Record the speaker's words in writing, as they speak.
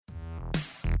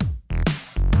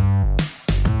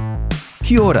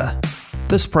Kia ora.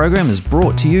 This program is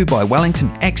brought to you by Wellington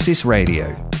Access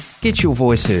Radio. Get your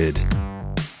voice heard.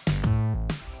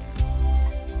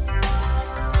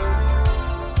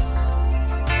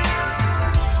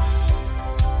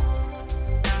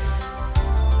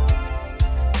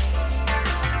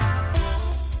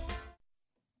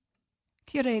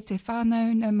 Kia ora te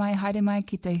whānau, no mai haere mai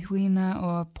ki te huina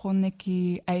o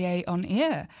Pōneki AA on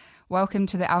Air. Welcome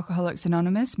to the Alcoholics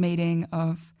Anonymous meeting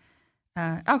on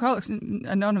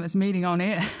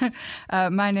air.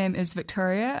 My name is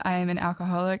Victoria. I am an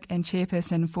alcoholic and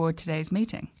chairperson for today's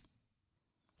meeting.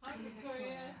 Hi,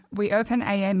 Victoria. We open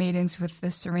AA meetings with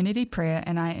the Serenity Prayer,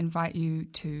 and I invite you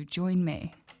to join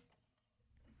me.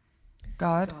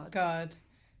 God,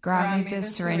 grant me the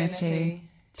serenity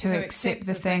to accept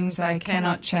the things I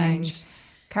cannot change,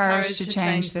 courage to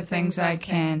change the things I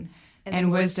can,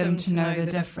 and wisdom to know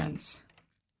the difference.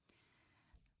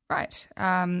 Right,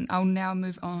 I'll now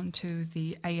move on to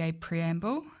the AA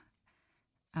preamble.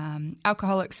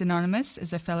 Alcoholics Anonymous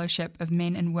is a fellowship of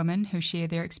men and women who share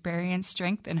their experience,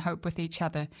 strength, and hope with each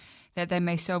other, that they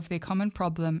may solve their common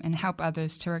problem and help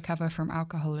others to recover from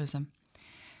alcoholism.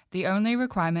 The only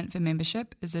requirement for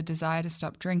membership is a desire to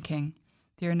stop drinking.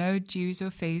 There are no dues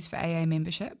or fees for AA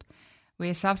membership. We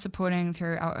are self-supporting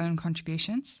through our own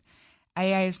contributions.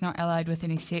 AA is not allied with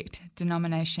any sect,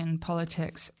 denomination,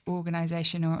 politics,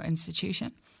 organisation or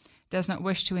institution, does not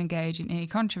wish to engage in any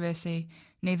controversy,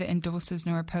 neither endorses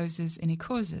nor opposes any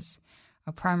causes.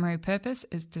 Our primary purpose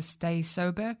is to stay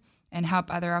sober and help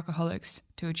other alcoholics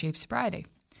to achieve sobriety.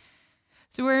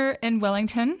 So we're in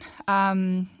Wellington,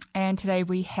 and today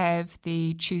we have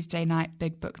the Tuesday night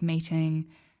Big Book meeting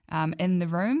in the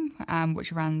room,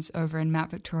 which runs over in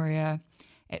Mount Victoria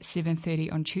at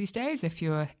 7:30 on Tuesdays if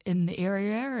you're in the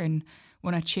area and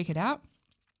want to check it out.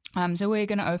 So we're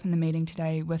going to open the meeting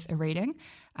today with a reading.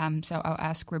 So I'll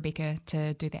ask Rebecca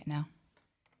to do that now.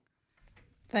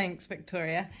 Thanks,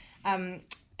 Victoria.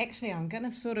 Actually, I'm going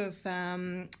to sort of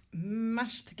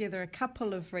mush together a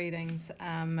couple of readings,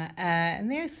 and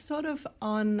they're sort of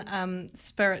on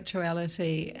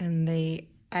spirituality in the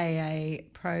AA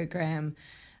program.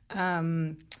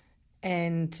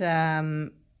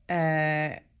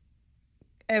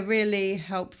 A really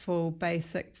helpful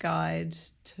basic guide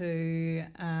to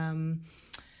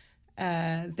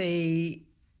the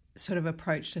sort of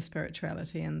approach to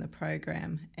spirituality in the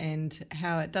program and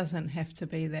how it doesn't have to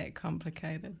be that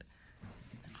complicated.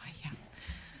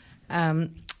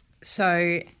 So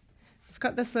I've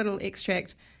got this little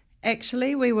extract.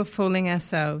 Actually, we were fooling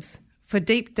ourselves. For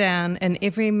deep down in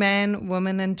every man,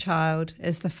 woman and child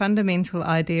is the fundamental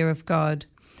idea of God.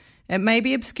 It may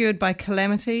be obscured by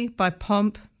calamity, by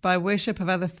pomp, by worship of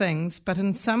other things, but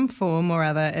in some form or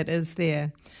other it is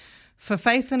there. For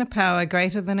faith in a power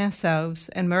greater than ourselves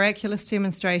and miraculous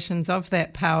demonstrations of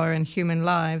that power in human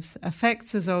lives are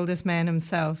facts as old as man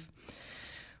himself.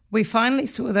 We finally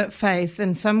saw that faith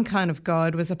in some kind of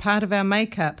God was a part of our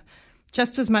makeup,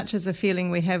 just as much as a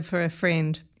feeling we have for a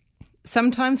friend.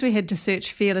 Sometimes we had to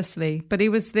search fearlessly, but he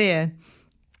was there.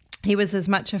 He was as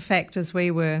much a fact as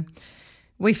we were.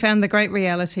 We found the great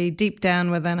reality deep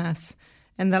down within us.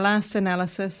 In the last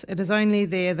analysis, it is only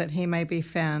there that he may be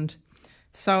found.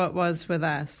 So it was with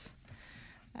us.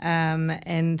 And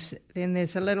then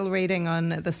there's a little reading on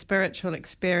the spiritual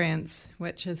experience,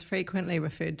 which is frequently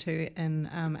referred to in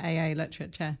AA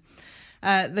literature.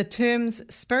 The terms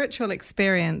spiritual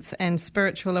experience and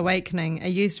spiritual awakening are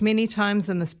used many times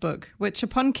in this book, which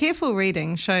upon careful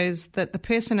reading shows that the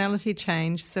personality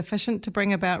change sufficient to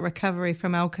bring about recovery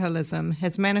from alcoholism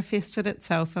has manifested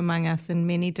itself among us in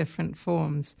many different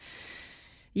forms.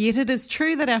 Yet it is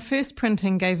true that our first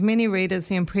printing gave many readers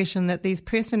the impression that these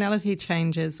personality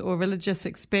changes or religious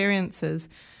experiences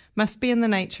must be in the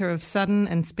nature of sudden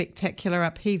and spectacular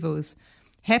upheavals.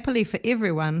 Happily for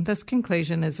everyone, this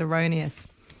conclusion is erroneous.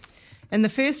 In the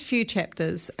first few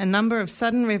chapters, a number of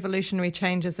sudden revolutionary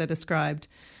changes are described.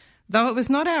 Though it was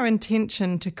not our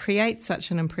intention to create such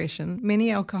an impression,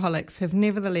 many alcoholics have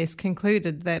nevertheless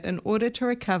concluded that in order to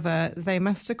recover, they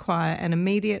must acquire an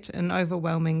immediate and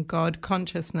overwhelming God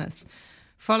consciousness,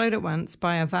 followed at once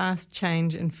by a vast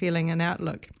change in feeling and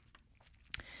outlook.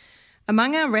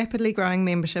 Among our rapidly growing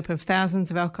membership of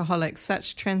thousands of alcoholics,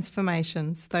 such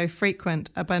transformations, though frequent,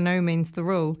 are by no means the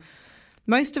rule.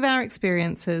 Most of our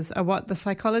experiences are what the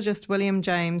psychologist William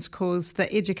James calls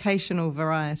the educational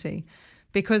variety,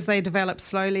 because they develop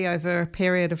slowly over a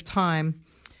period of time.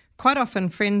 Quite often,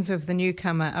 friends of the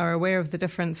newcomer are aware of the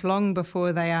difference long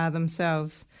before they are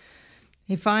themselves.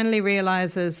 He finally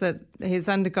realises that he's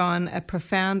undergone a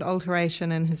profound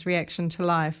alteration in his reaction to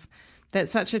life, that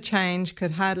such a change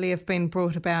could hardly have been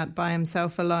brought about by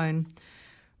himself alone.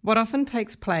 What often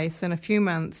takes place in a few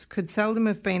months could seldom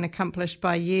have been accomplished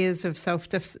by years of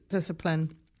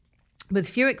self-discipline. With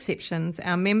few exceptions,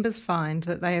 our members find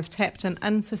that they have tapped an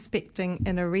unsuspecting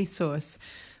inner resource,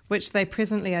 which they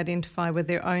presently identify with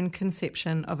their own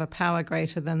conception of a power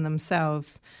greater than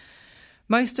themselves.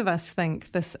 Most of us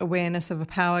think this awareness of a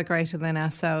power greater than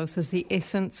ourselves is the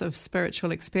essence of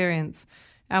spiritual experience.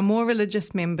 Our more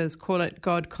religious members call it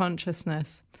God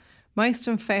consciousness. Most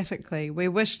emphatically, we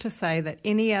wish to say that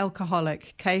any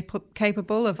alcoholic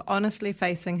capable of honestly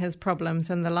facing his problems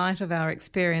in the light of our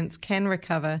experience can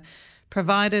recover,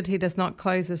 provided he does not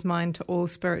close his mind to all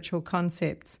spiritual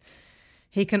concepts.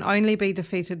 He can only be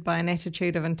defeated by an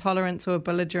attitude of intolerance or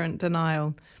belligerent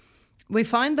denial. We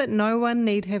find that no one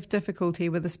need have difficulty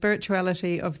with the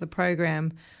spirituality of the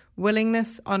program.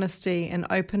 Willingness, honesty, and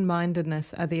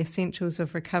open-mindedness are the essentials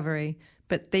of recovery,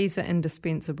 but these are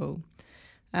indispensable.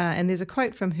 And there's a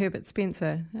quote from Herbert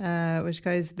Spencer, which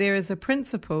goes, "There is a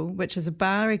principle which is a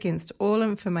bar against all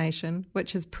information,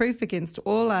 which is proof against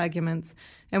all arguments,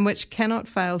 and which cannot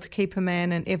fail to keep a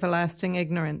man in everlasting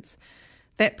ignorance.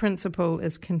 That principle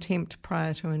is contempt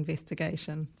prior to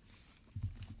investigation."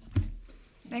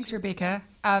 Thanks, Rebecca.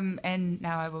 And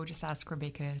now I will just ask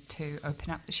Rebecca to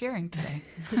open up the sharing today.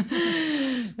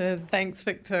 Thanks,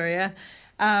 Victoria.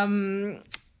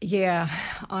 Yeah,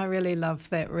 I really love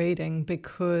that reading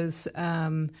because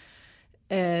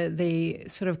the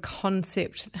sort of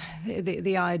concept,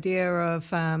 the idea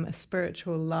of a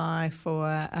spiritual life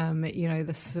or,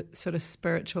 the sort of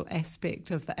spiritual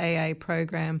aspect of the AA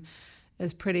program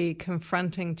is pretty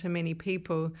confronting to many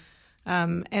people.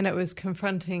 And it was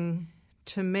confronting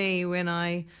to me when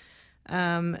I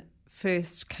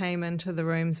first came into the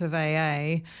rooms of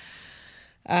AA,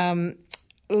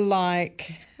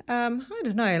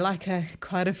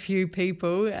 quite a few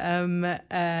people.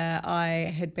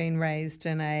 I had been raised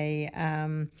in a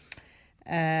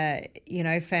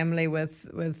family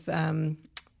with a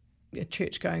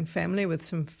church-going family with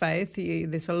some faith.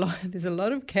 There's a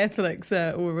lot of Catholics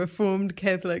or Reformed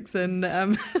Catholics in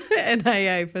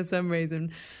AA for some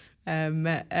reason.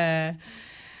 I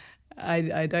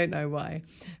don't know why,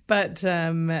 but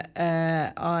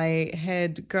I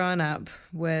had grown up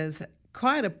with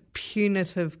quite a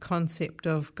punitive concept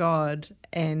of God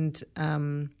and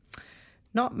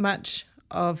not much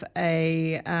of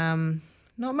a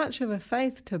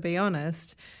faith, to be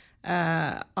honest.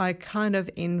 I kind of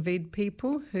envied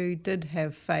people who did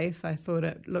have faith. I thought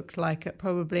it looked like it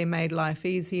probably made life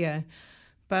easier,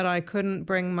 but I couldn't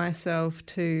bring myself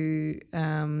to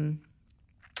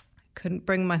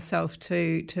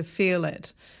feel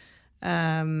it.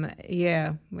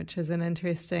 Which is an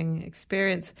interesting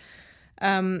experience.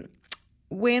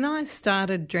 When I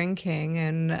started drinking,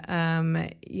 and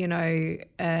in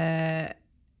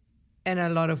a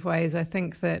lot of ways, I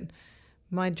think that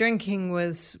my drinking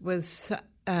was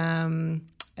a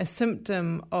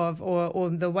symptom of, or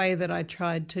the way that I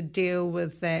tried to deal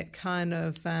with that kind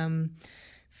of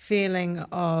feeling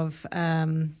of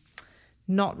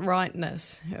not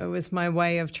rightness. It was my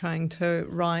way of trying to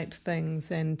right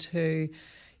things and to,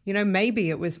 maybe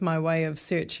it was my way of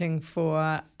searching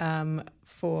for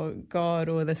God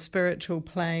or the spiritual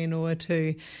plane, or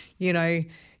to,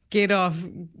 get off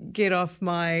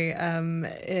my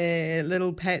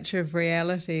little patch of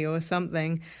reality or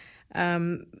something.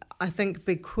 I think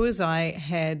because I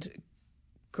had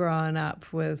grown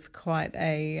up with quite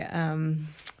a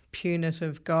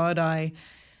punitive God, I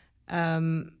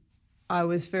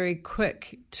was very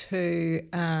quick to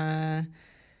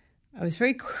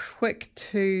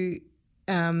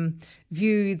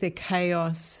view the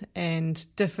chaos and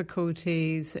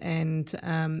difficulties and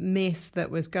mess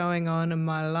that was going on in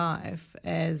my life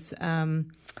as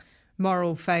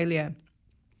moral failure.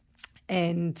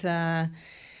 And, that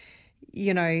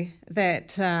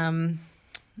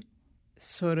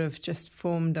sort of just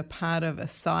formed a part of a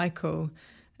cycle.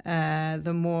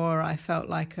 The more I felt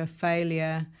like a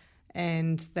failure,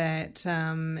 and that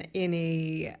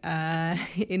any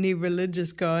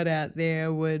religious God out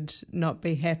there would not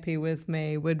be happy with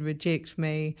me, would reject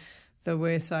me, the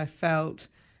worse I felt,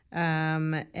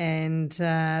 and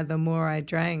the more I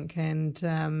drank, and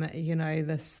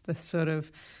this sort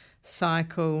of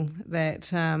cycle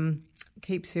that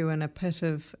keeps you in a pit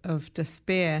of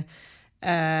despair.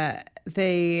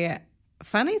 The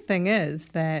funny thing is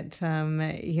that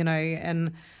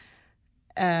in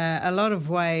a lot of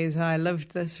ways, I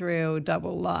lived this real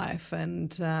double life,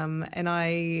 and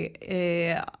I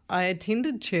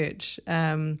attended church,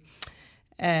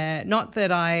 not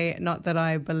that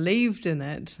I believed in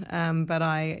it, but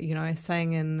I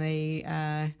sang in the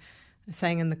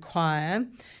choir,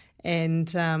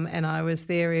 and I was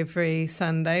there every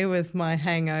Sunday with my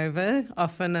hangover,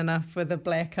 often enough with a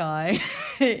black eye,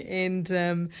 and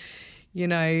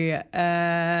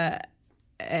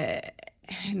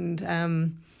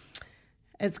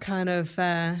it's kind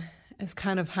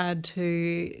of hard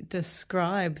to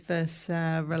describe this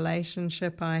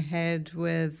relationship I had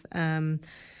with a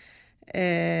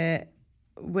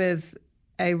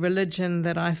religion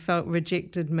that I felt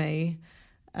rejected me,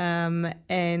 and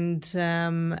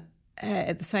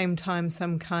at the same time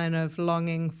some kind of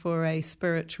longing for a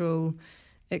spiritual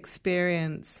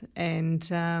experience,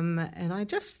 and I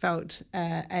just felt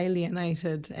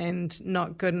alienated and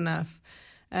not good enough.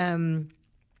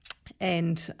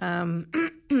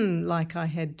 Like I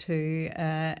had to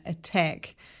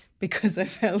attack because I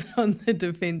felt on the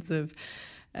defensive.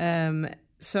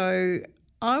 So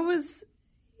I was,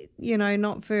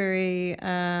 not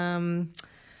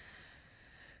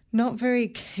very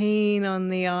keen on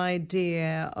the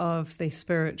idea of the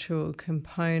spiritual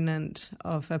component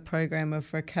of a program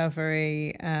of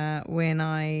recovery when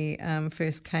I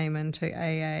first came into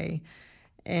AA,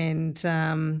 and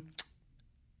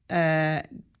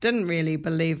didn't really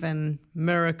believe in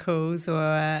miracles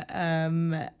or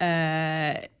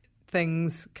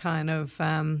things kind of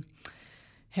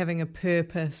having a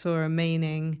purpose or a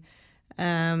meaning.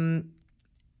 So,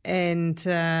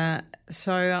 I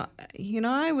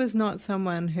was not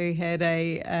someone who had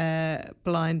a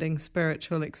blinding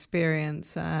spiritual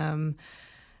experience.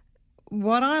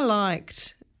 What I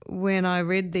liked when I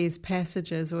read these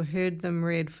passages or heard them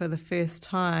read for the first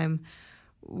time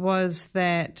was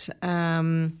that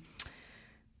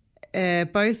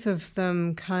both of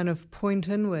them kind of point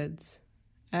inwards,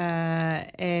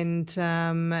 and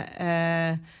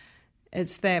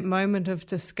it's that moment of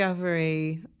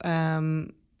discovery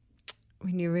when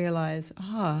you realise,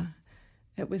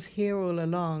 it was here all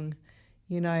along.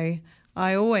 I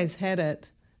always had it,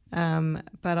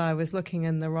 but I was looking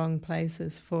in the wrong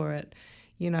places for it.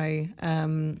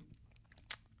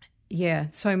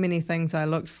 So many things I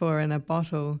looked for in a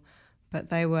bottle, but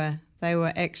they were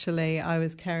actually, I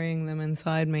was carrying them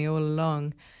inside me all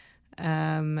along.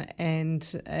 That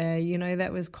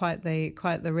was quite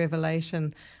the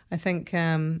revelation. I think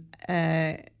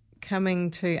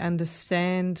coming to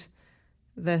understand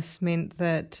this meant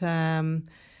that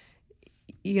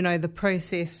the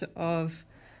process of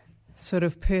sort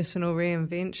of personal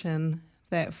reinvention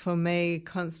that for me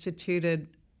constituted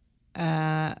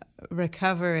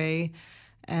recovery,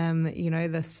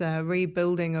 this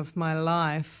rebuilding of my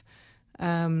life,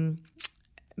 meant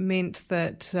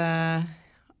that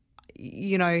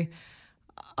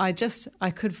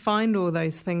I could find all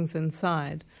those things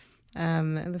inside.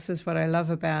 And this is what I love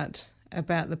about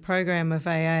the program of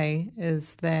AA,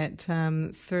 is that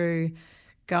through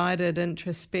guided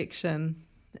introspection,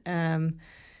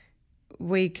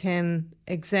 we can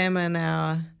examine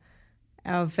our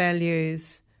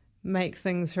values, make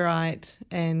things right,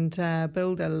 and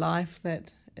build a life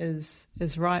that is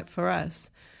right for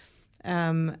us.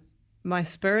 My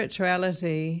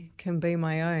spirituality can be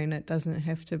my own; it doesn't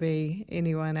have to be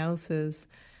anyone else's,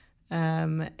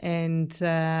 and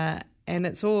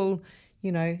it's all,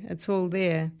 it's all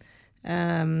there.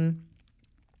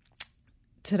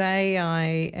 Today I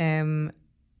am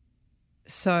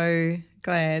so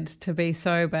glad to be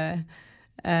sober,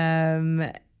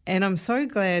 and I'm so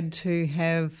glad to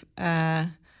have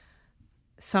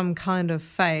some kind of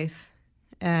faith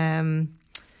that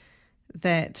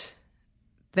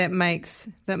makes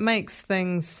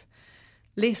things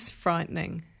less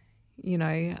frightening.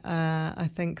 I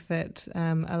think that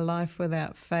a life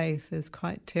without faith is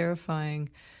quite terrifying.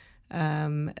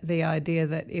 The idea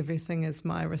that everything is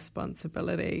my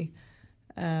responsibility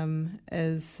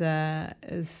is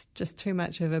just too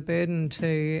much of a burden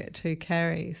to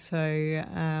carry. So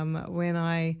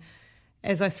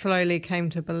as I slowly came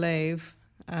to believe,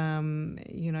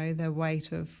 the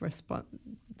weight of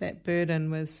that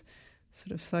burden was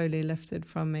sort of slowly lifted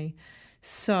from me.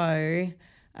 So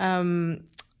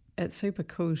it's super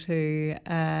cool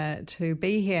to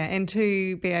be here and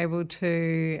to be able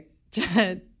to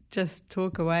just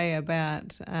talk away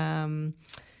about how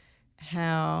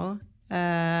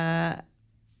I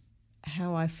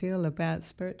feel about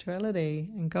spirituality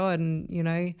and God, and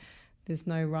there's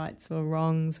no rights or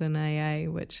wrongs in AA,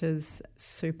 which is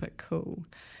super cool.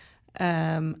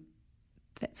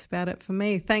 That's about it for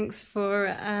me. Thanks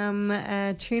for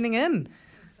tuning in.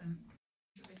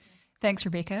 Thanks,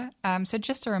 Rebecca. So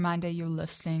just a reminder, you're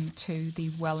listening to the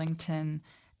Wellington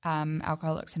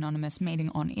Alcoholics Anonymous meeting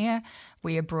on air.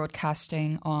 We are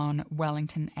broadcasting on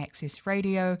Wellington Access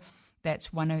Radio. That's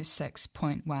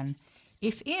 106.1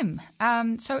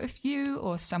 FM. So if you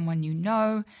or someone you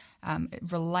know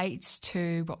relates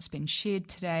to what's been shared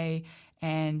today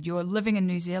and you're living in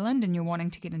New Zealand and you're wanting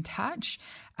to get in touch,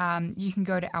 you can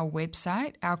go to our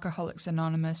website,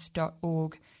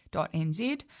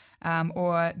 alcoholicsanonymous.org.nz,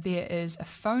 or there is a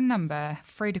phone number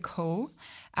free to call,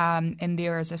 and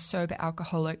there is a sober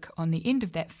alcoholic on the end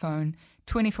of that phone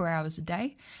 24 hours a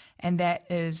day, and that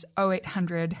is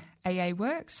 0800 AA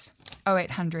Works,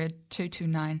 0800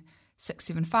 229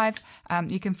 675.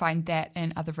 You can find that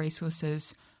and other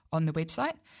resources on the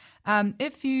website.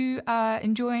 If you are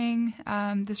enjoying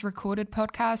this recorded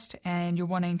podcast and you're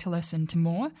wanting to listen to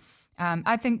more,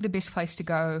 I think the best place to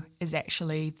go is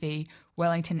actually the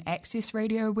Wellington Access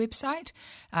Radio website.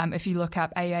 If you look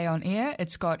up AA on Air,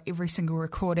 it's got every single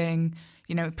recording,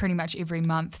 pretty much every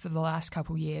month for the last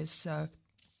couple years. So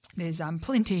there's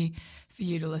plenty for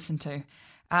you to listen to.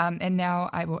 And now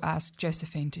I will ask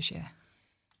Josephine to share.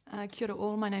 Kia ora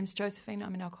all, my name's Josephine,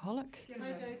 I'm an alcoholic.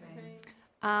 Hi, Josephine.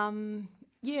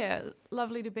 Yeah,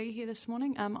 lovely to be here this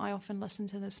morning. I often listen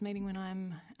to this meeting when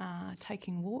I'm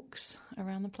taking walks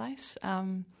around the place.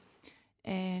 And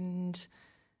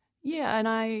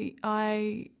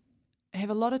I have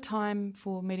a lot of time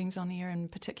for meetings on air, and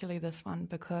particularly this one,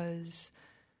 because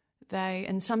they,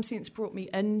 in some sense, brought me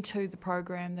into the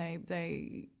program.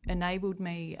 They enabled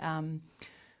me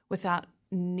without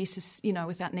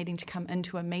needing to come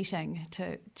into a meeting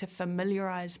to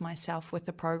familiarise myself with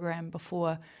the program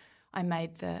before I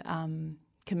made the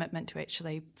commitment to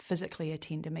actually physically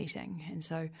attend a meeting. And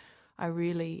so I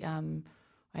really I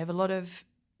have a lot of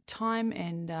time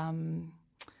and I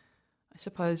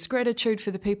suppose gratitude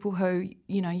for the people who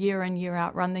year in, year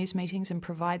out run these meetings and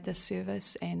provide this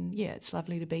service. And yeah, it's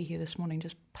lovely to be here this morning,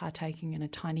 just partaking in a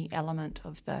tiny element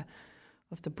of the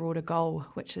broader goal,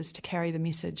 which is to carry the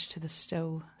message to the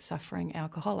still suffering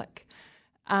alcoholic.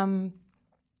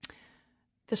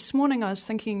 This morning I was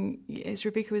thinking, as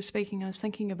Rebecca was speaking, I was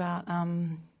thinking about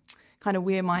kind of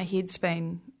where my head's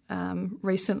been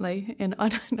recently, and I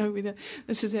don't know whether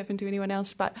this has happened to anyone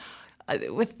else, but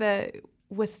with the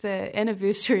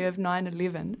anniversary of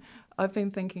 9/11, I've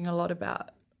been thinking a lot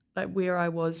about where I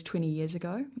was 20 years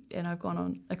ago, and I've gone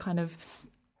on a kind of,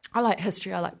 I like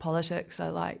history, I like politics, I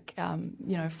like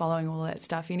following all that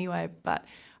stuff anyway, but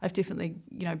I've definitely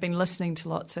been listening to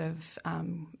lots of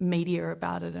media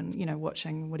about it and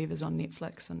watching whatever's on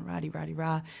Netflix and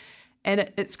rah-de-rah-de-rah,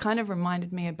 and it's kind of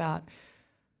reminded me about,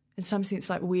 in some sense,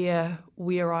 like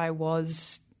where I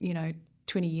was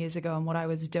 20 years ago and what I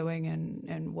was doing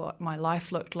and what my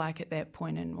life looked like at that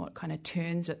point and what kind of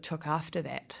turns it took after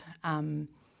that, and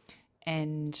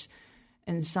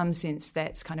in some sense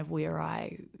that's kind of where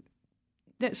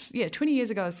 20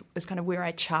 years ago is kind of where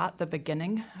I chart the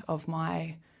beginning of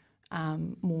my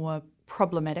more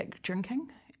problematic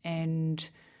drinking. And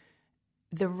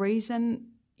the reason,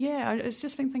 I've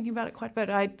just been thinking about it quite a bit.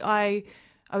 I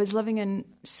was living in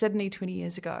Sydney 20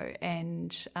 years ago,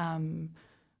 and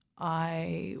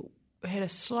I had a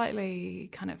slightly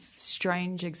kind of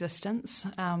strange existence,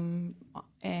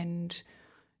 and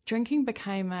drinking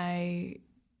became a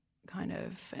kind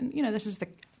of, and this is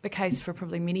the case for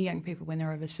probably many young people when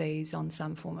they're overseas on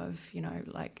some form of,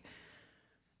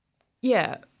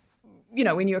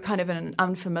 when you're kind of in an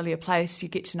unfamiliar place, you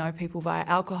get to know people via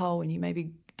alcohol, and you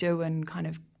maybe do, and kind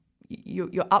of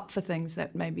you're up for things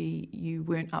that maybe you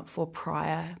weren't up for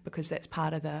prior, because that's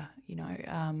part of the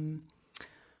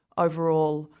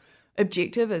overall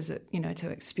objective, is it to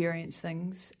experience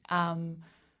things.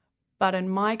 But in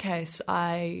my case,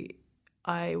 I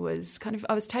was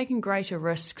taking greater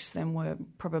risks than were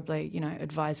probably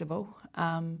advisable,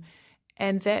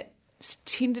 and that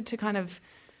tended to kind of,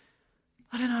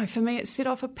 I don't know, for me it set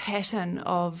off a pattern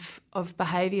of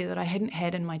behaviour that I hadn't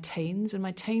had in my teens. In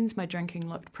my teens, my drinking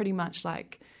looked pretty much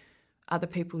like other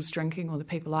people's drinking, or the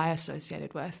people I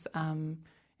associated with, and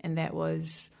that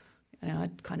was,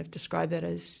 I'd kind of describe that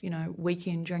as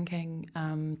weekend drinking,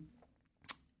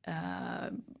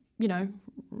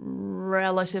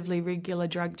 relatively regular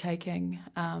drug taking,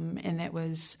 and that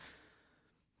was,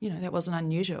 that wasn't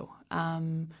unusual.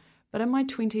 But in my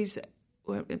 20s,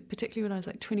 particularly when I was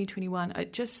like 20, 21,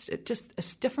 it just a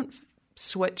different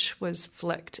switch was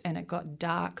flicked, and it got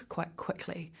dark quite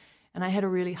quickly. And I had a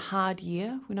really hard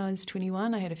year when I was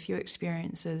 21. I had a few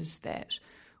experiences that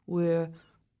were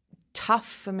tough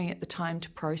for me at the time to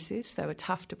process. They were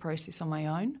tough to process on my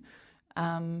own.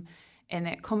 And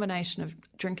that combination of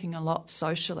drinking a lot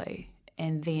socially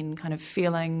and then kind of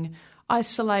feeling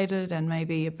isolated and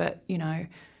maybe a bit,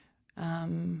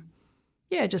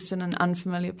 just in an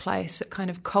unfamiliar place. It kind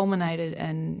of culminated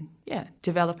in,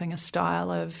 developing a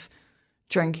style of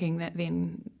drinking that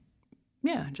then,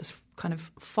 just kind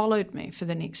of followed me for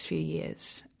the next few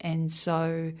years. And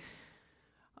so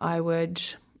I would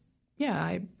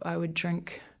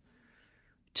drink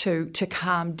to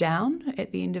calm down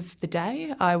at the end of the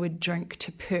day. I would drink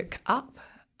to perk up.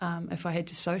 If I had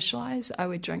to socialise, I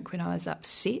would drink when I was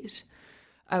upset.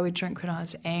 I would drink when I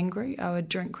was angry. I would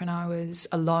drink when I was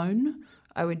alone.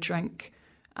 I would drink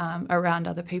around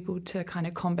other people to kind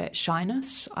of combat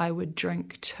shyness. I would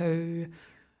drink to,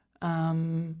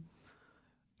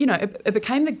 it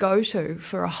became the go-to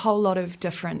for a whole lot of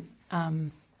different,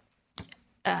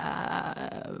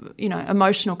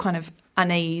 emotional kind of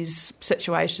unease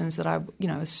situations that I,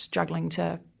 was struggling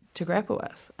to grapple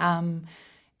with. And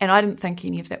I didn't think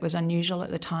any of that was unusual at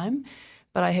the time,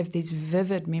 but I have these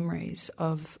vivid memories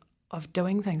of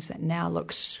doing things that now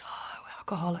look so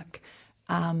alcoholic,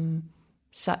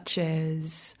 such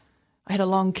as I had a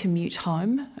long commute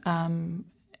home,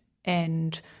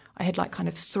 and I had like kind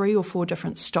of 3 or 4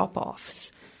 different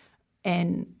stop-offs,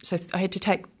 and so I had to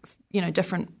take,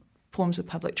 different forms of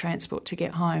public transport to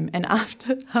get home, and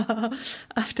after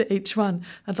each one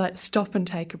I'd like stop and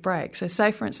take a break. So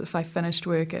say for instance if I finished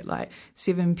work at like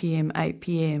 7 p.m, 8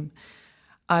 p.m,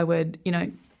 I would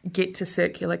get to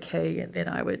Circular Quay, and then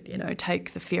I would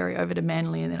take the ferry over to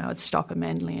Manly, and then I would stop at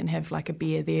Manly and have like a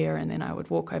beer there, and then I would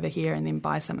walk over here and then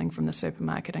buy something from the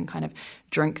supermarket and kind of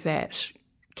drink that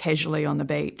casually on the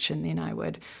beach, and then I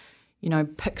would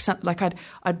pick something, like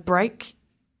I'd break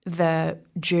the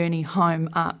journey home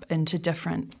up into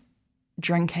different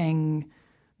drinking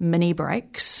mini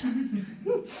breaks.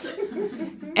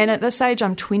 And at this age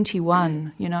I'm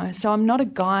 21, so I'm not a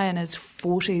guy in his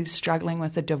 40s struggling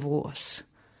with a divorce.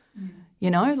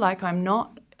 Like I'm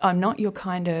not your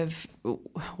kind of,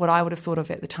 what I would have thought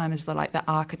of at the time as the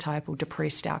archetypal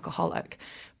depressed alcoholic.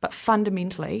 But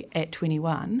fundamentally at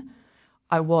 21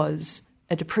 I was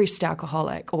a depressed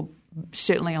alcoholic, or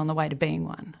certainly on the way to being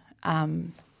one.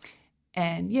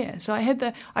 So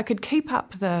I could keep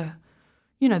up the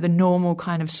normal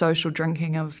kind of social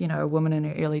drinking of, a woman in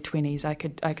her early 20s. I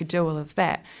could do all of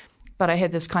that. But I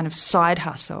had this kind of side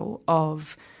hustle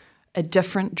of a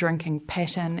different drinking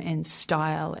pattern and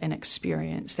style and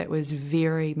experience that was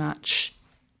very much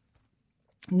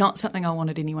not something I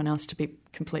wanted anyone else to be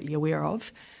completely aware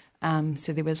of.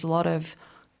 So there was a lot of,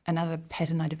 another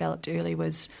pattern I developed early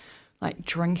was like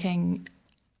drinking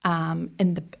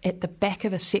at the back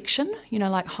of a section,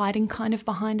 like hiding kind of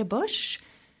behind a bush.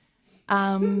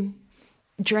 Drinking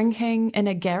in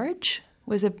a garage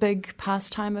was a big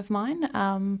pastime of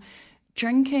mine.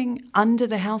 Drinking under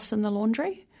the house in the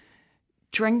laundry.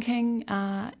 Drinking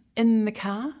in the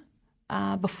car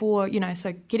before,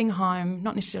 so getting home,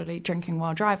 not necessarily drinking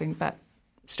while driving, but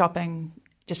stopping,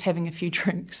 just having a few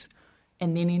drinks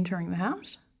and then entering the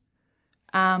house.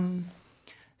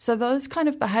 So those kind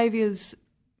of behaviours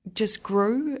just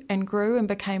grew and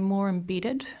became more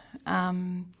embedded.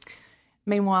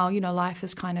 Meanwhile, life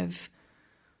is kind of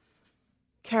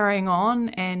carrying on,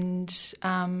 and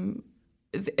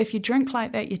if you drink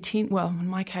like that, in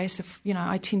my case,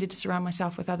 I tended to surround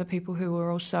myself with other people who were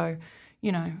also,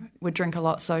 would drink a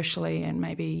lot socially, and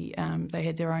maybe they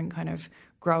had their own kind of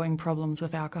growing problems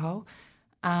with alcohol.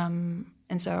 And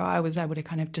so I was able to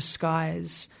kind of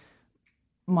disguise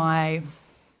my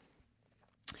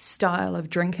style of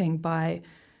drinking by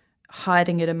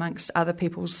hiding it amongst other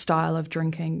people's style of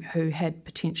drinking who had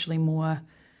potentially more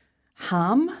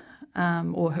harm,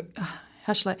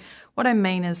 what I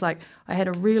mean is, like, I had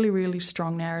a really, really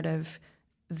strong narrative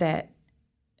that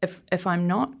if I'm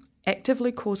not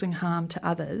actively causing harm to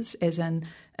others, as in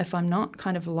if I'm not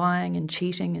kind of lying and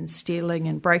cheating and stealing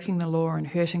and breaking the law and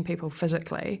hurting people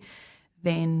physically,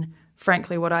 then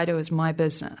frankly what I do is my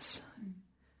business.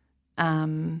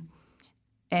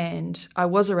 And I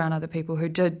was around other people who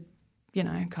did,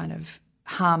 kind of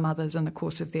harm others in the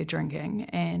course of their drinking.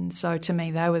 And so to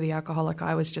me, they were the alcoholic.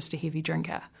 I was just a heavy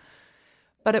drinker.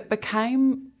 But it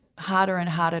became harder and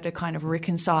harder to kind of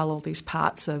reconcile all these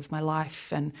parts of my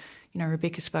life. And,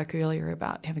 Rebecca spoke earlier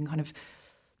about having kind of,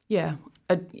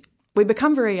 we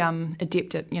become very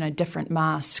adept at, different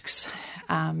masks.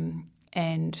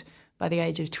 And by the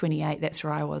age of 28, that's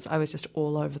where I was. I was just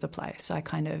all over the place. I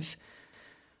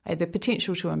had the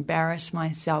potential to embarrass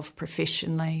myself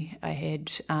professionally. I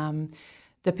had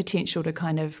the potential to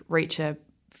kind of reach an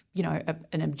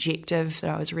objective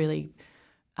that I was really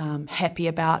happy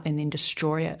about and then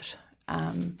destroy it.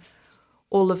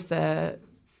 All of the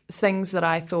things that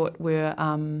I thought were,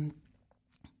 I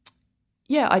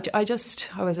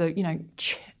was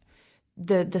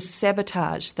the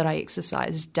sabotage that I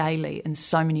exercised daily in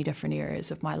so many different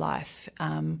areas of my life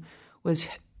was,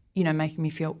 making me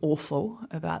feel awful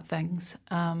about things.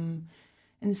 And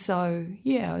so,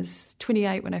 I was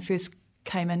 28 when I first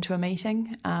came into a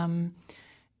meeting. And,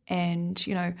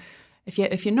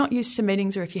 if you're not used to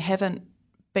meetings, or if you haven't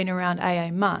been around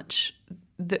AA much,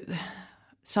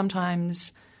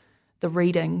 sometimes the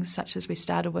readings, such as we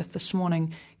started with this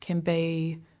morning, can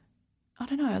be, I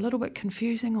don't know, a little bit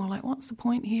confusing, or like, what's the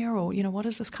point here? Or, what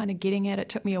is this kind of getting at? It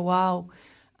took me a while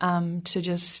to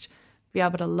just be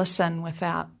able to listen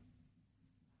without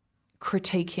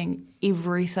critiquing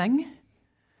everything.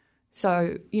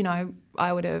 So,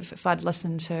 I would have, if I'd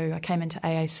listened to, I came into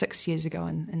AA 6 years ago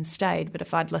and stayed, but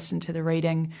if I'd listened to the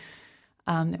reading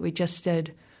that we just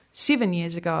did 7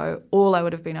 years ago, all I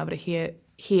would have been able to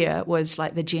hear was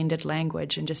like the gendered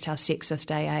language and just how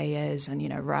sexist AA is,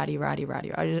 and, righty.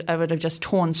 I would have just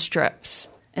torn strips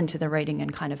into the reading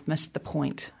and kind of missed the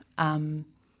point.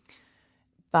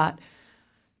 But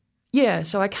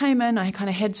so I came in, I kind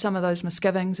of had some of those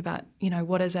misgivings about,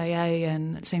 what is AA,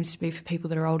 and it seems to be for people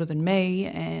that are older than me,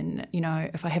 and,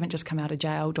 if I haven't just come out of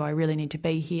jail, do I really need to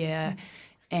be here?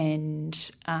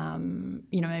 And,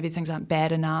 maybe things aren't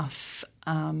bad enough.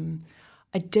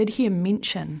 I did hear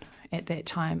mention at that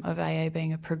time of AA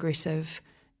being a progressive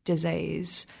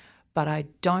disease, but I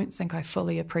don't think I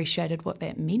fully appreciated what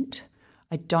that meant.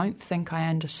 I don't think I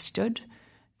understood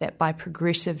that by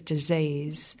progressive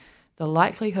disease, the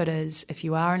likelihood is, if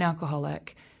you are an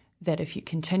alcoholic, that if you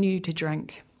continue to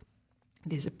drink,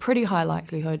 there's a pretty high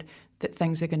likelihood that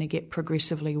things are going to get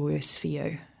progressively worse for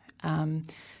you.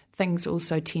 Things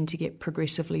also tend to get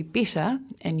progressively better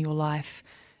in your life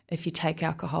if you take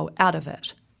alcohol out of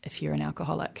it, if you're an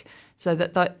alcoholic. So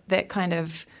that kind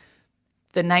of,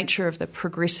 the nature of the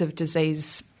progressive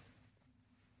disease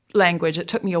language, it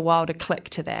took me a while to click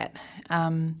to that.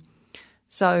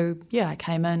 So, I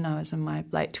came in, I was in my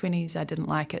late 20s, I didn't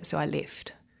like it, so I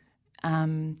left.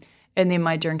 And then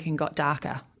my drinking got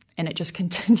darker, and it just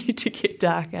continued to get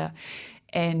darker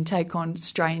and take on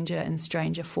stranger and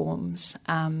stranger forms.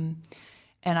 And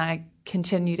I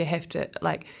continue to have to,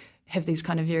 have these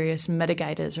kind of various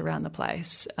mitigators around the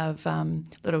place of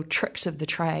little tricks of the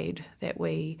trade that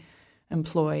we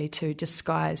employ to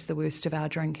disguise the worst of our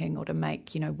drinking, or to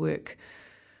make, work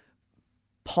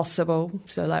possible.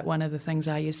 So one of the things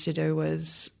I used to do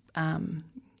was, I'd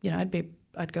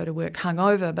go to work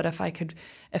hungover, but if I could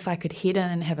head in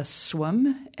and have a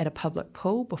swim at a public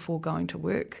pool before going to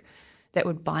work, that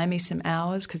would buy me some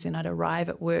hours, because then I'd arrive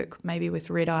at work maybe with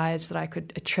red eyes that I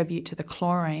could attribute to the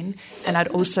chlorine, and I'd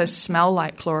also smell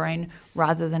like chlorine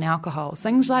rather than alcohol.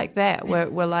 Things like that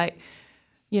were like,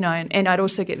 and I'd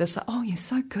also get this, oh, you're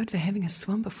so good for having a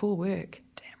swim before work.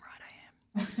 Damn right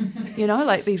I am.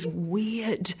 Like these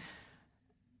weird,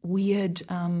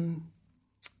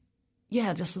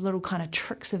 just little kind of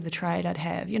tricks of the trade I'd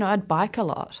have. I'd bike a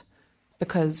lot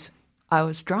because I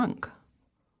was drunk,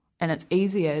 and it's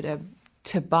easier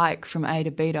to bike from A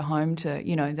to B to home to,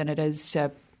 than it is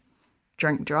to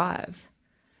drink drive.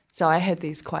 So I had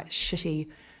these quite shitty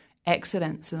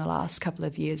accidents in the last couple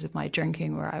of years of my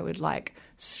drinking, where I would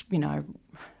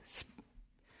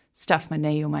stuff my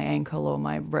knee or my ankle or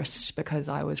my wrist because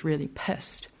I was really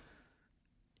pissed.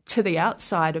 To the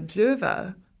outside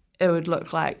observer, it would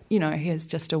look like, here's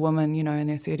just a woman, in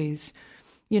her 30s,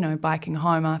 biking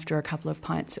home after a couple of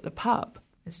pints at the pub.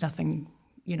 There's nothing,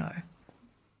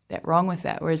 that wrong with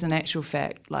that. Whereas in actual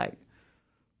fact,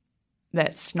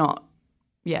 that's not,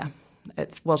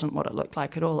 it wasn't what it looked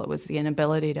like at all. It was the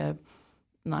inability to,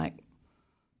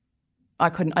 I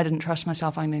didn't trust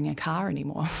myself owning a car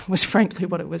anymore, was frankly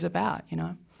what it was about,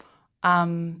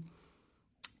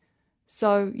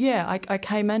 So, I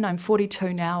came in, I'm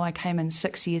 42 now, I came in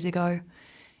 6 years ago,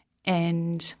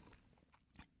 and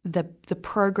the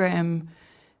program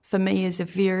for me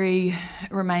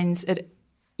remains,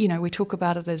 we talk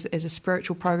about it as a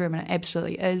spiritual program, and it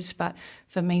absolutely is, but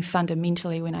for me,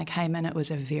 fundamentally, when I came in, it was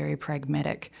a very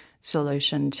pragmatic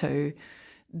solution to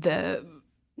the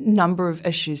number of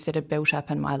issues that had built up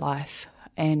in my life.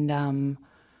 And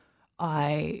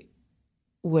I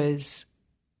was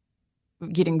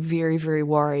getting very, very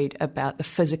worried about the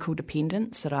physical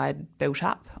dependence that I'd built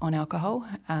up on alcohol.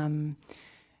 I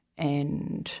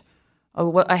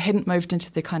hadn't moved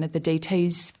into the kind of the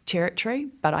DTs territory,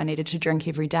 but I needed to drink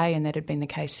every day, and that had been the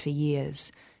case for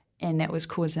years. And that was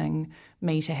causing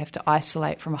me to have to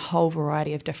isolate from a whole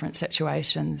variety of different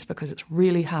situations, because it's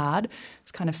really hard.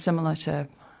 It's kind of similar to,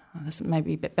 this may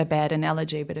be a bad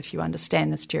analogy, but if you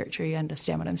understand this territory, you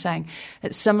understand what I'm saying.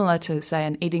 It's similar to, say,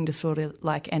 an eating disorder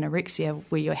like anorexia,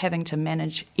 where you're having to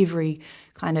manage every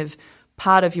kind of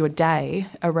part of your day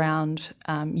around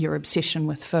your obsession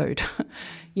with food.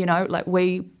 Like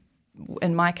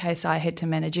in my case, I had to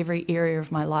manage every area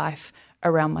of my life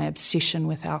around my obsession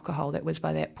with alcohol that was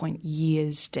by that point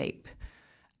years deep.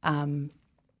 And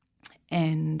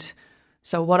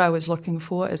so what I was looking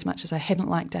for, as much as I hadn't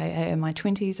liked AA in my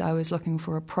 20s, I was looking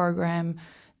for a program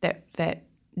that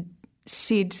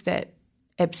said that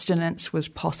abstinence was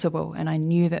possible, and I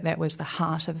knew that was the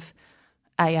heart of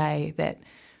AA, that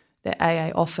AA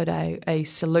offered a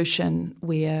solution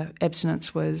where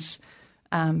abstinence was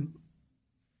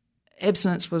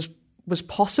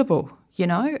possible,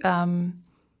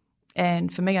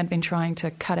 and for me, I'd been trying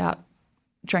to cut out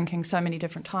drinking so many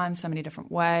different times, so many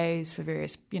different ways for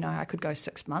various, I could go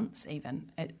 6 months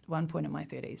even at one point in my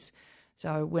 30s.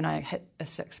 So when I hit a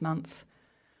 6-month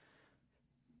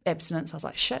abstinence, I was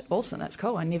like, shit, awesome, that's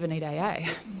cool, I never need AA,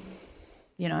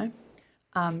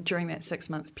 During that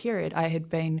 6-month period, I had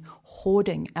been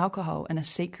hoarding alcohol in a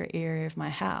secret area of my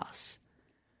house,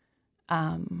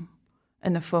 in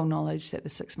the full knowledge that the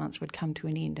 6 months would come to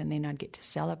an end and then I'd get to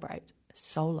celebrate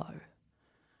solo.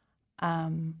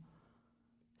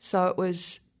 So it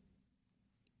was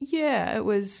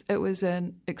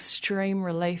an extreme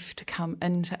relief to come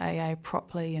into AA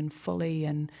properly and fully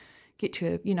and get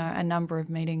to, a number of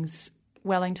meetings.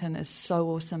 Wellington is so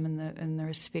awesome in the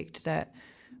respect that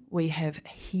we have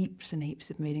heaps and heaps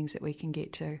of meetings that we can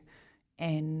get to,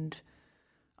 and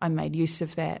I made use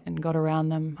of that and got around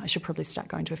them. I should probably start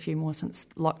going to a few more since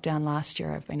lockdown last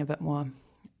year. I've been a bit more,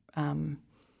 I don't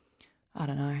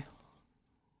know.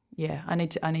 Yeah, I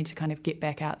need to kind of get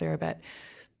back out there a bit.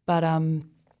 But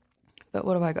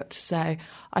what have I got to say?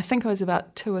 I think I was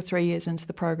about 2 or 3 years into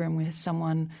the program where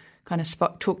someone kind of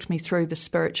talked me through the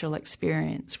spiritual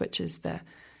experience, which is the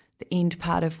end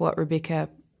part of what Rebecca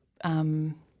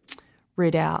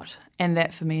read out. And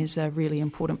that for me is a really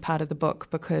important part of the book,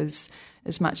 because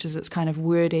as much as it's kind of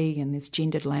wordy and there's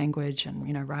gendered language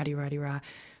and, rah-de-rah-de-rah,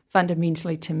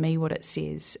 fundamentally to me what it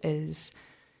says is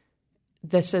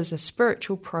this is a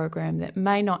spiritual program that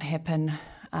may not happen,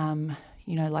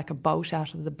 like a bolt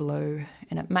out of the blue,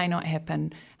 and it may not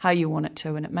happen how you want it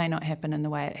to, and it may not happen in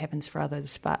the way it happens for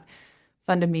others, but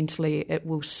fundamentally it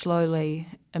will slowly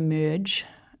emerge,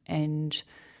 and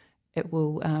it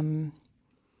will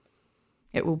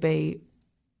be,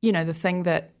 the thing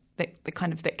that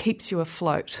keeps you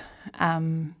afloat.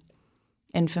 And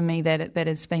for me, that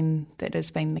has been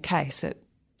the case.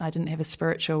 I didn't have a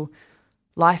spiritual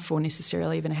life or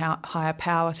necessarily even a higher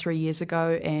power 3 years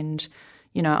ago, and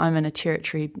I'm in a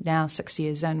territory now 6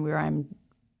 years in where I'm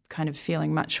kind of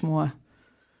feeling much more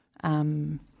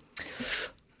on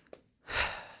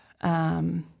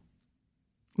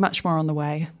the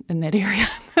way in that area.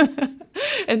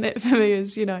 And that for me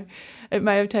is, it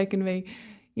may have taken me,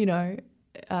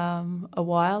 a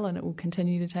while, and it will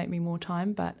continue to take me more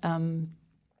time, but I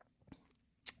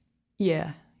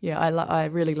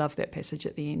really love that passage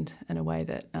at the end in a way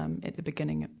that at the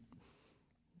beginning it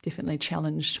definitely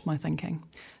challenged my thinking.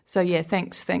 So yeah,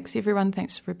 thanks everyone.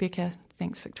 Thanks Rebecca.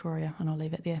 Thanks Victoria, and I'll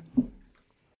leave it there.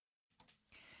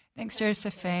 Thanks,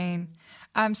 Josephine.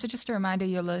 So just a reminder,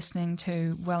 you're listening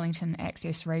to Wellington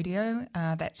Access Radio.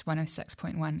 That's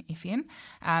 106.1 FM.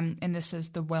 And this is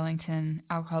the Wellington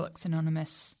Alcoholics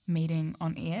Anonymous meeting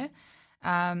on air.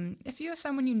 If you're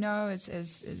someone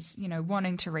is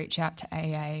wanting to reach out to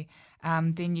AA,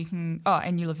 then you can,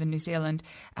 and you live in New Zealand,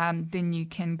 then you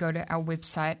can go to our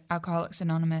website,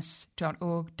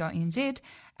 alcoholicsanonymous.org.nz,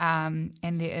 and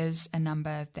there is a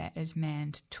number that is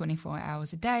manned 24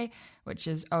 hours a day, which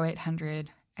is 0800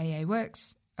 AA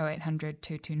Works, 0800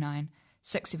 229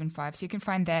 675. So you can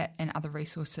find that and other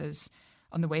resources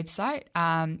on the website.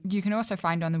 You can also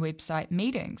find on the website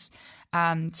meetings.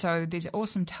 So there's an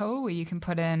awesome tool where you can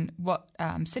put in what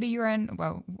city you're in,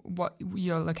 what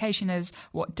your location is,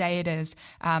 what day it is,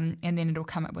 and then it'll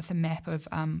come up with a map of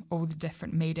all the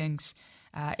different meetings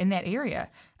in that area.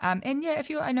 And yeah,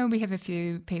 I know we have a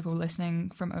few people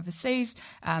listening from overseas,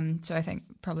 so I think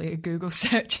probably a Google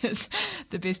search is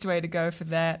the best way to go for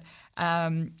that.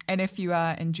 And if you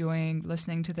are enjoying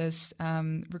listening to this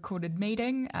recorded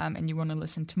meeting and you want to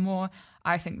listen to more,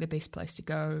 I think the best place to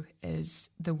go is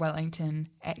the Wellington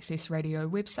Access Radio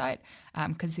website,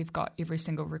 because they've got every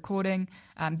single recording.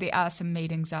 There are some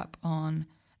meetings up on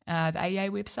the AA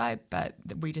website, but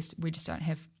we just don't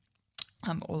have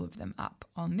all of them up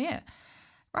on there.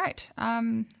 Right,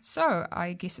 so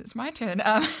I guess it's my turn.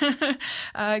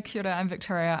 Kia ora, I'm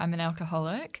Victoria. I'm an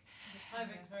alcoholic. Hi,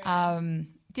 Victoria.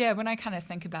 Yeah, when I kind of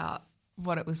think about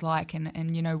what it was like and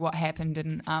what happened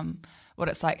and what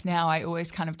it's like now, I always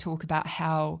kind of talk about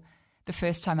how the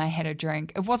first time I had a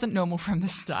drink, it wasn't normal from the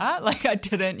start. Like I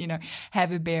didn't,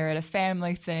 have a beer at a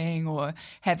family thing or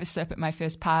have a sip at my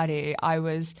first party. I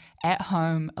was at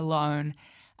home alone,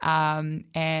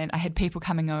 and I had people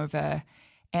coming over,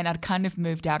 and I'd kind of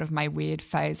moved out of my weird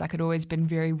phase. Like I'd always been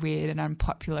very weird and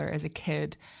unpopular as a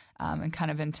kid, and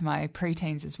kind of into my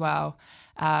preteens as well.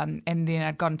 And then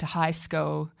I'd gone to high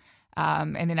school,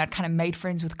 and then I'd kind of made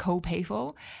friends with cool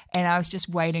people, and I was just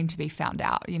waiting to be found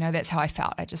out. That's how I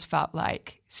felt. I just felt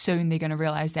like soon they're going to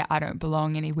realize that I don't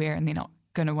belong anywhere and they're not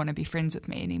going to want to be friends with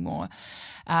me anymore.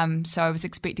 So I was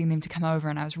expecting them to come over,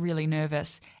 and I was really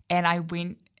nervous. And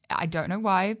I don't know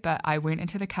why, but I went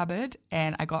into the cupboard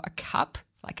and I got a cup,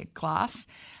 like a glass,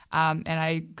 and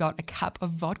I got a cup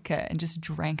of vodka and just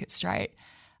drank it straight.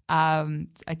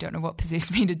 I don't know what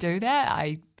possessed me to do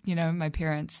that. My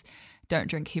parents don't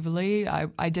drink heavily.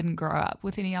 I didn't grow up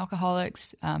with any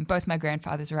alcoholics. Both my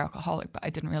grandfathers are alcoholic, but I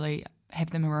didn't really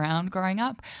have them around growing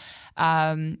up.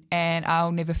 And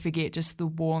I'll never forget just the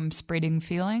warm spreading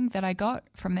feeling that I got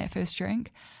from that first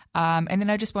drink. And then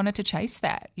I just wanted to chase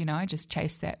that. I just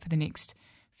chased that for the next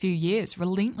few years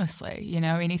relentlessly.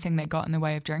 Anything that got in the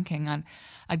way of drinking,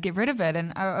 I'd get rid of it.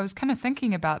 And I was kind of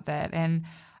thinking about that, and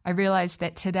I realized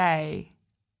that today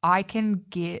I can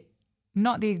get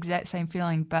not the exact same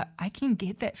feeling, but I can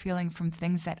get that feeling from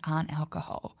things that aren't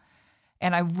alcohol.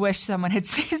 And I wish someone had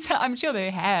said so. I'm sure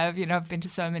they have. I've been to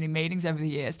so many meetings over the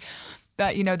years.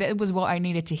 But, that was what I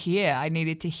needed to hear. I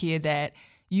needed to hear that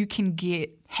you can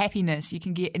get happiness, you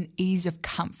can get an ease of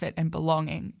comfort and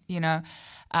belonging, you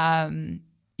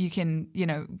can,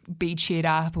 be cheered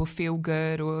up or feel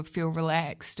good or feel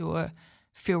relaxed or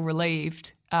feel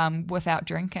relieved without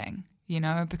drinking,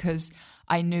 because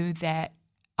I knew that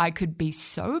I could be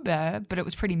sober, but it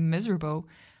was pretty miserable.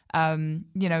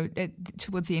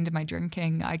 Towards the end of my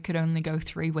drinking, I could only go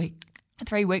 3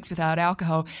 weeks without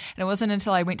alcohol. And it wasn't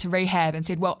until I went to rehab and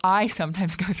said, well, I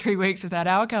sometimes go 3 weeks without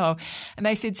alcohol. And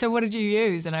they said, so what did you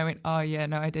use? And I went, oh yeah,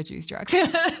 no, I did use drugs.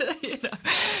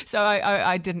 So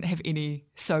I didn't have any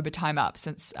sober time up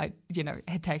since I,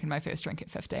 had taken my first drink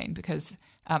at 15, because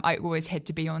I always had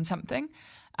to be on something.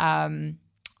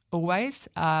 Always.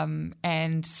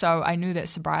 And so I knew that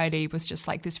sobriety was just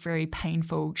like this very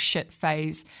painful shit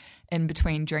phase in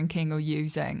between drinking or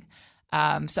using.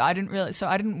 So I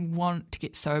didn't want to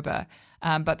get sober.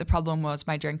 But the problem was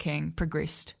my drinking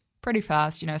progressed pretty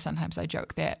fast. Sometimes I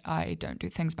joke that I don't do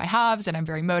things by halves and I'm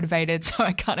very motivated. So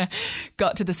I kind of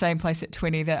got to the same place at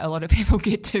 20 that a lot of people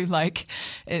get to, like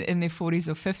in their 40s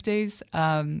or 50s.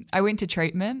 I went to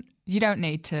treatment. You don't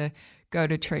need to go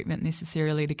to treatment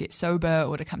necessarily to get sober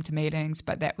or to come to meetings,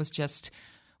 but that was just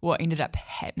what ended up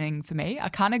happening for me. I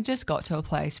kind of just got to a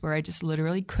place where I just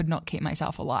literally could not keep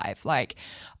myself alive. Like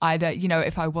either,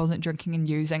 if I wasn't drinking and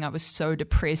using, I was so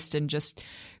depressed and just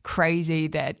crazy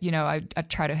that, I'd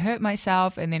try to hurt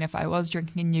myself. And then if I was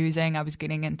drinking and using, I was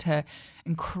getting into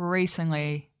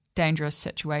increasingly dangerous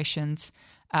situations,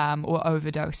 or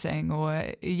overdosing,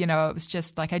 or, it was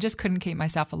just like I just couldn't keep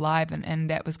myself alive. And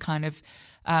that was kind of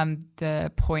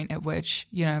the point at which,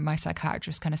 my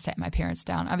psychiatrist kind of sat my parents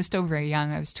down. I was still very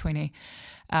young. I was 20,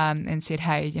 and said,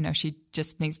 hey, she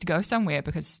just needs to go somewhere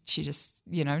because she just,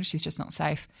 she's just not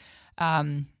safe.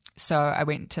 So I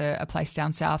went to a place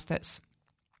down south it's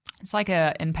like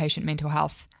a inpatient mental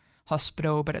health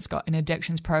hospital, but it's got an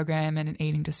addictions program and an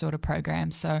eating disorder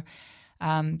program. So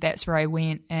that's where I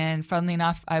went. And funnily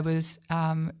enough, I was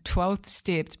 12th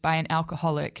stepped by an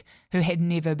alcoholic who had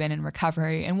never been in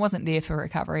recovery and wasn't there for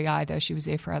recovery either. She was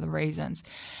there for other reasons.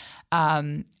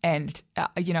 I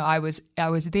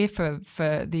was there for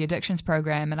the addictions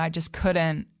program, and I just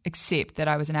couldn't accept that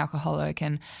I was an alcoholic.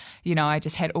 And, I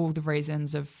just had all the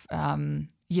reasons of,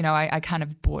 I kind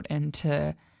of bought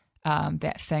into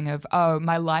that thing of, oh,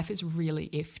 my life is really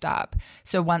effed up.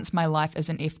 So once my life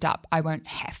isn't effed up, I won't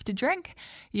have to drink,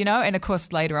 And of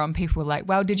course, later on, people were like,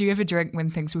 well, did you ever drink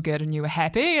when things were good and you were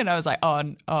happy? And I was like,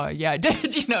 oh yeah, I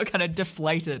did, kind of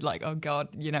deflated, like, oh God,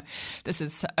 this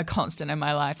is a constant in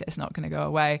my life that's not going to go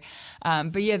away.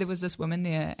 But yeah, there was this woman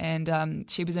there, and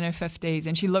she was in her 50s,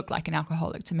 and she looked like an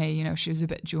alcoholic to me. She was a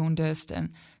bit jaundiced, and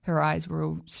her eyes were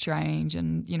all strange,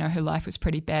 and, her life was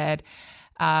pretty bad.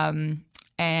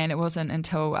 And it wasn't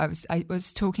until I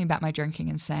was talking about my drinking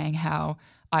and saying how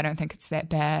I don't think it's that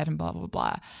bad and blah, blah,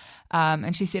 blah.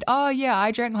 And she said, oh, yeah,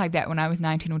 I drank like that when I was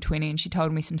 19 or 20. And she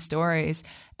told me some stories.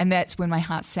 And that's when my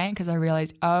heart sank, because I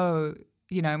realized, and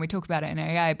we talk about it in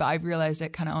AA, but I realized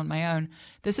it kind of on my own.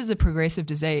 This is a progressive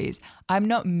disease. I'm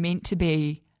not meant to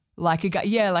be like a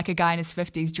guy in his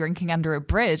 50s drinking under a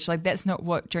bridge. Like, that's not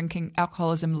what drinking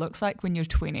alcoholism looks like when you're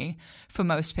 20 for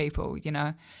most people, you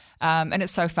know. And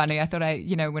it's so funny. I thought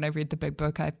when I read the big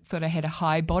book, I thought I had a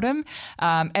high bottom.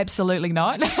 Absolutely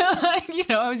not.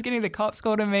 I was getting the cops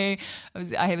called on me.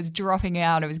 I was dropping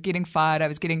out. I was getting fired. I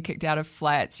was getting kicked out of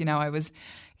flats. I was,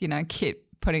 I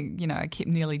kept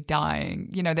nearly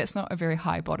dying. That's not a very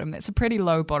high bottom. That's a pretty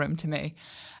low bottom to me.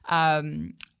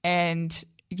 And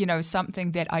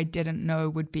something that I didn't know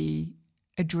would be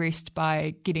addressed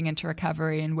by getting into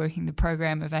recovery and working the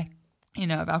program of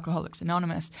Alcoholics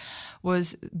Anonymous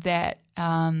was that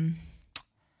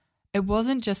it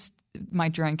wasn't just my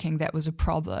drinking that was a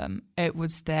problem. It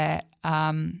was that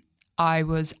I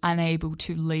was unable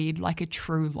to lead like a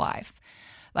true life.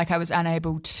 Like, I was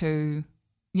unable to,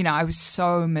 I was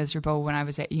so miserable when I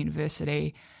was at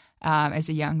university as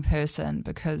a young person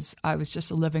because I was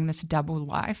just living this double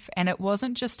life. And it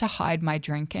wasn't just to hide my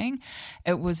drinking.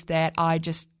 It was that I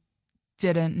just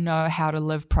didn't know how to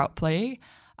live properly.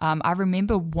 I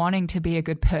remember wanting to be a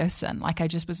good person. Like, I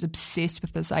just was obsessed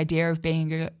with this idea of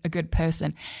being a good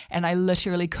person, and I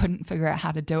literally couldn't figure out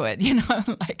how to do it.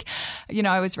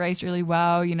 I was raised really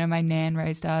well. My nan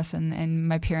raised us, and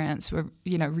my parents were,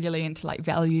 really into like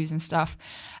values and stuff.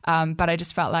 But I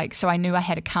just felt like, so I knew I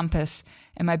had a compass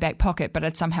in my back pocket, but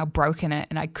I'd somehow broken it,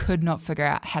 and I could not figure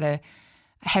out how to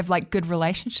have like good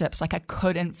relationships. Like, I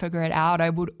couldn't figure it out. I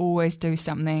would always do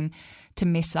something to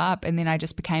mess up. And then I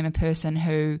just became a person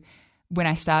who, when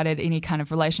I started any kind of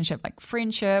relationship, like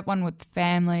friendship, one with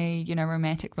family,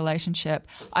 romantic relationship,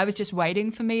 I was just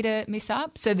waiting for me to mess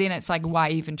up. So then it's like, why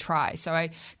even try? So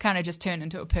I kind of just turned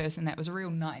into a person that was a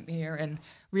real nightmare and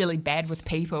really bad with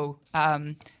people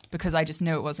because I just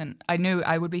knew I knew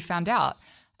I would be found out.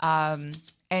 And,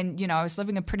 I was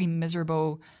living a pretty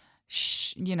miserable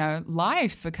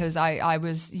life because I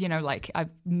was, I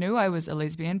knew I was a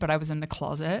lesbian, but I was in the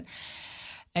closet.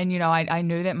 And, I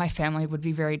knew that my family would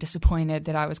be very disappointed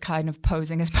that I was kind of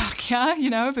posing as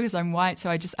Pākehā, because I'm white. So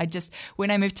I just,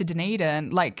 when I moved to Dunedin,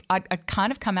 like I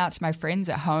kind of come out to my friends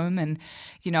at home and,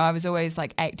 I was always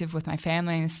like active with my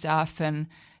family and stuff. And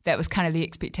that was kind of the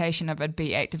expectation of I'd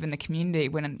be active in the community.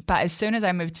 But as soon as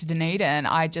I moved to Dunedin,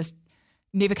 I just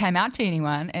never came out to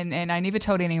anyone and I never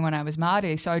told anyone I was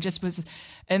Māori. So I just was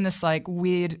in this like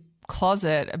weird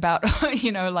closet about,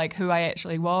 like who I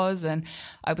actually was. And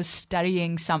I was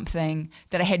studying something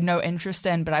that I had no interest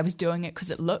in, but I was doing it because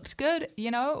it looked good,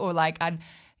 or like I'd,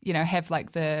 have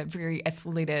like the very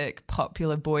athletic,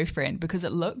 popular boyfriend because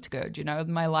it looked good.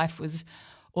 My life was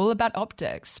all about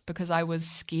optics because I was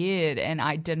scared and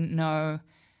I didn't know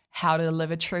how to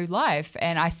live a true life.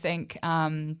 And I think,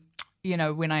 when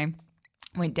I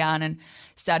went down and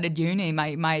started uni,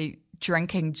 my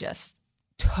drinking just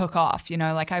took off,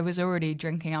 like I was already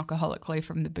drinking alcoholically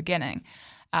from the beginning.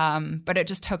 But it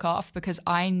just took off because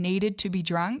I needed to be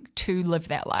drunk to live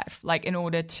that life. Like, in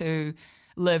order to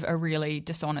live a really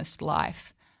dishonest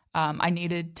life, I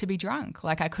needed to be drunk.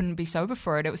 Like, I couldn't be sober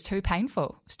for it. It was too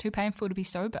painful. It was too painful to be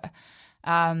sober.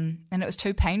 And it was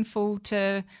too painful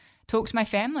to talk to my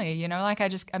family, like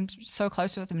I'm so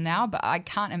close with them now, but I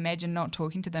can't imagine not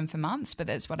talking to them for months, but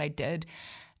that's what I did.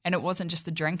 And it wasn't just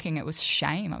the drinking, it was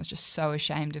shame. I was just so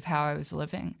ashamed of how I was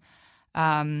living.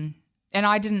 And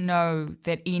I didn't know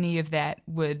that any of that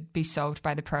would be solved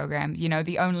by the program.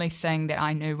 The only thing that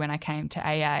I knew when I came to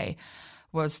AA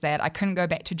was that I couldn't go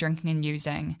back to drinking and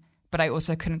using, but I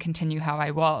also couldn't continue how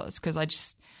I was because I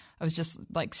was just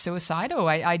like suicidal.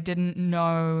 I didn't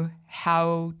know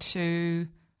how to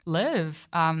live.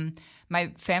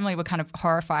 My family were kind of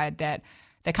horrified that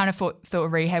they kind of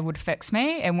thought rehab would fix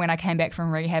me. And when I came back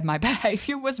from rehab, my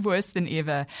behavior was worse than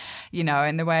ever,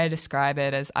 and the way I describe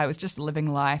it is I was just living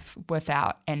life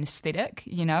without anesthetic.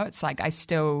 It's like I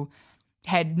still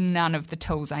had none of the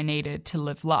tools I needed to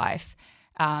live life.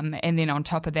 And then on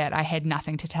top of that, I had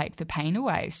nothing to take the pain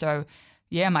away. So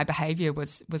yeah, my behavior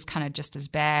was kind of just as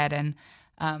bad. And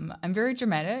I'm very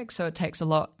dramatic, so it takes a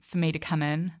lot for me to come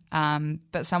in.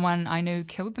 But someone I knew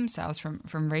killed themselves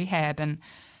from rehab, and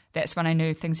that's when I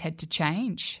knew things had to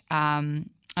change. And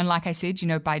like I said,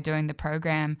 by doing the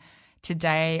program,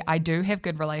 today I do have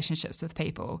good relationships with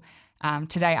people.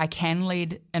 Today I can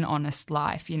lead an honest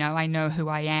life. I know who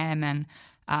I am, and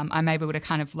I'm able to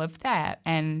kind of live that.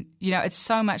 And, it's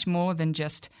so much more than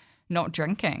just not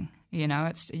drinking.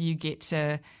 You get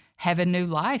to have a new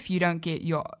life. You don't get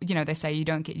they say you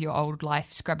don't get your old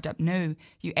life scrubbed up new.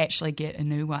 You actually get a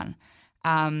new one.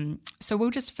 So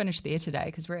we'll just finish there today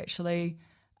because we're actually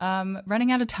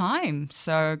running out of time.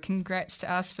 So congrats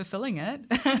to us for filling it.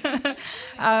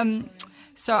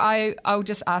 So I'll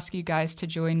just ask you guys to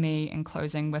join me in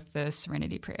closing with the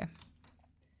Serenity Prayer.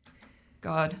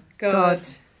 God,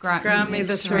 grant me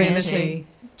the serenity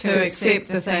to accept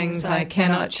the things I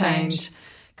cannot change,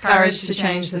 courage to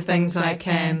change the things I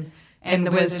can, and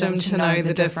the wisdom to know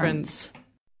the difference.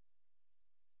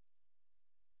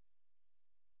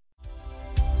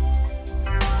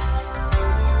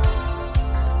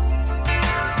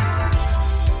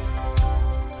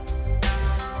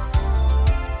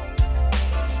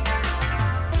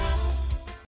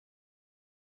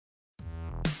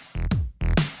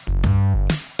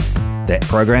 That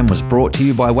program was brought to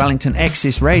you by Wellington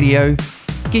Access Radio.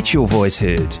 Get your voice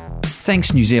heard.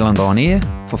 Thanks New Zealand On Air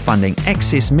for funding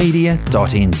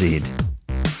accessmedia.nz.